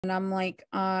And I'm like,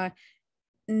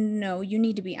 no, you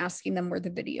need to be asking them where the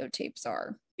videotapes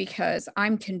are, because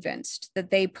I'm convinced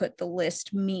that they put the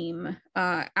list meme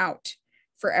out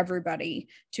for everybody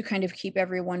to kind of keep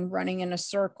everyone running in a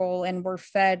circle, and we're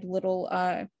fed little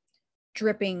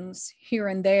drippings here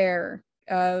and there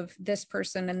of this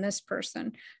person and this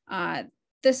person.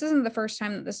 This isn't the first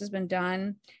time that this has been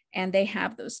done, and they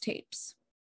have those tapes.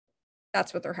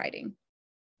 That's what they're hiding.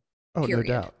 Oh, no Period.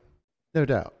 doubt. No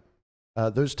doubt.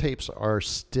 Those tapes are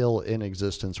still in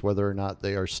existence. Whether or not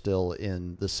they are still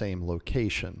in the same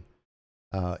location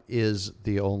is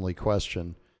the only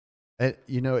question. And,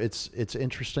 it's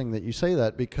interesting that you say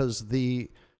that, because the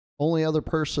only other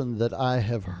person that I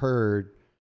have heard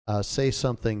say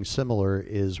something similar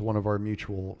is one of our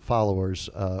mutual followers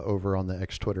over on the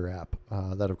X Twitter app.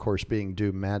 That, of course, being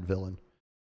Doom Mad Villain,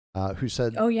 who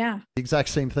said Oh yeah. the exact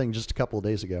same thing just a couple of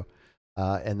days ago.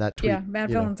 And that tweet, Yeah, Mad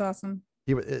Villain's awesome.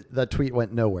 that tweet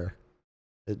went nowhere.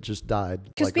 It just died,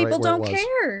 Because like right people where it don't was.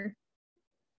 care.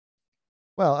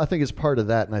 Well, I think it's part of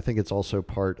that, and I think it's also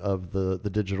part of the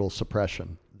digital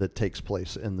suppression that takes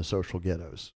place in the social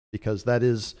ghettos, because that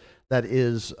is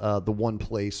the one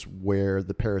place where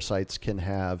the parasites can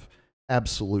have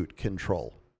absolute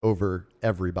control over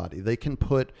everybody. They can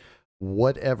put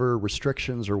whatever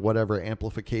restrictions or whatever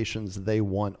amplifications they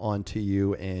want onto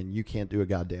you, and you can't do a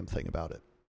goddamn thing about it.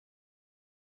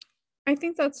 I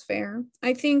think that's fair.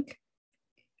 I think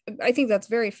that's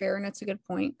very fair, and it's a good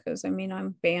point, because I mean,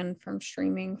 I'm banned from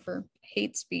streaming for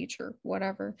hate speech or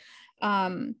whatever.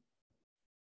 Um,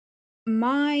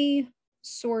 my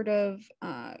sort of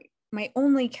my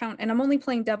only count, and I'm only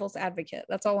playing devil's advocate.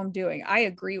 That's all I'm doing. I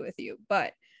agree with you,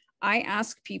 but I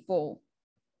ask people,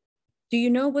 do you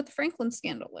know what the Franklin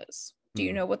scandal is? Do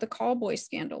you Hmm. know what the callboy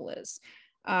scandal is?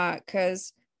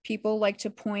 Because people like to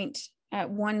point at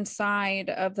one side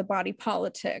of the body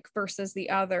politic versus the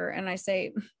other. And I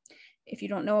say, if you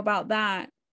don't know about that,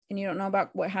 and you don't know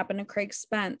about what happened to Craig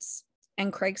Spence,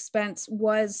 and Craig Spence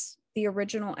was the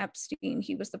original Epstein,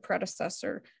 he was the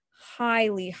predecessor,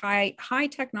 highly high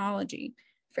technology,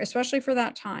 especially for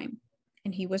that time,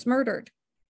 and he was murdered.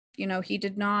 He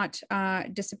did not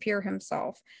disappear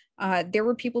himself. There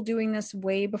were people doing this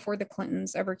way before the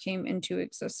Clintons ever came into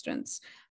existence.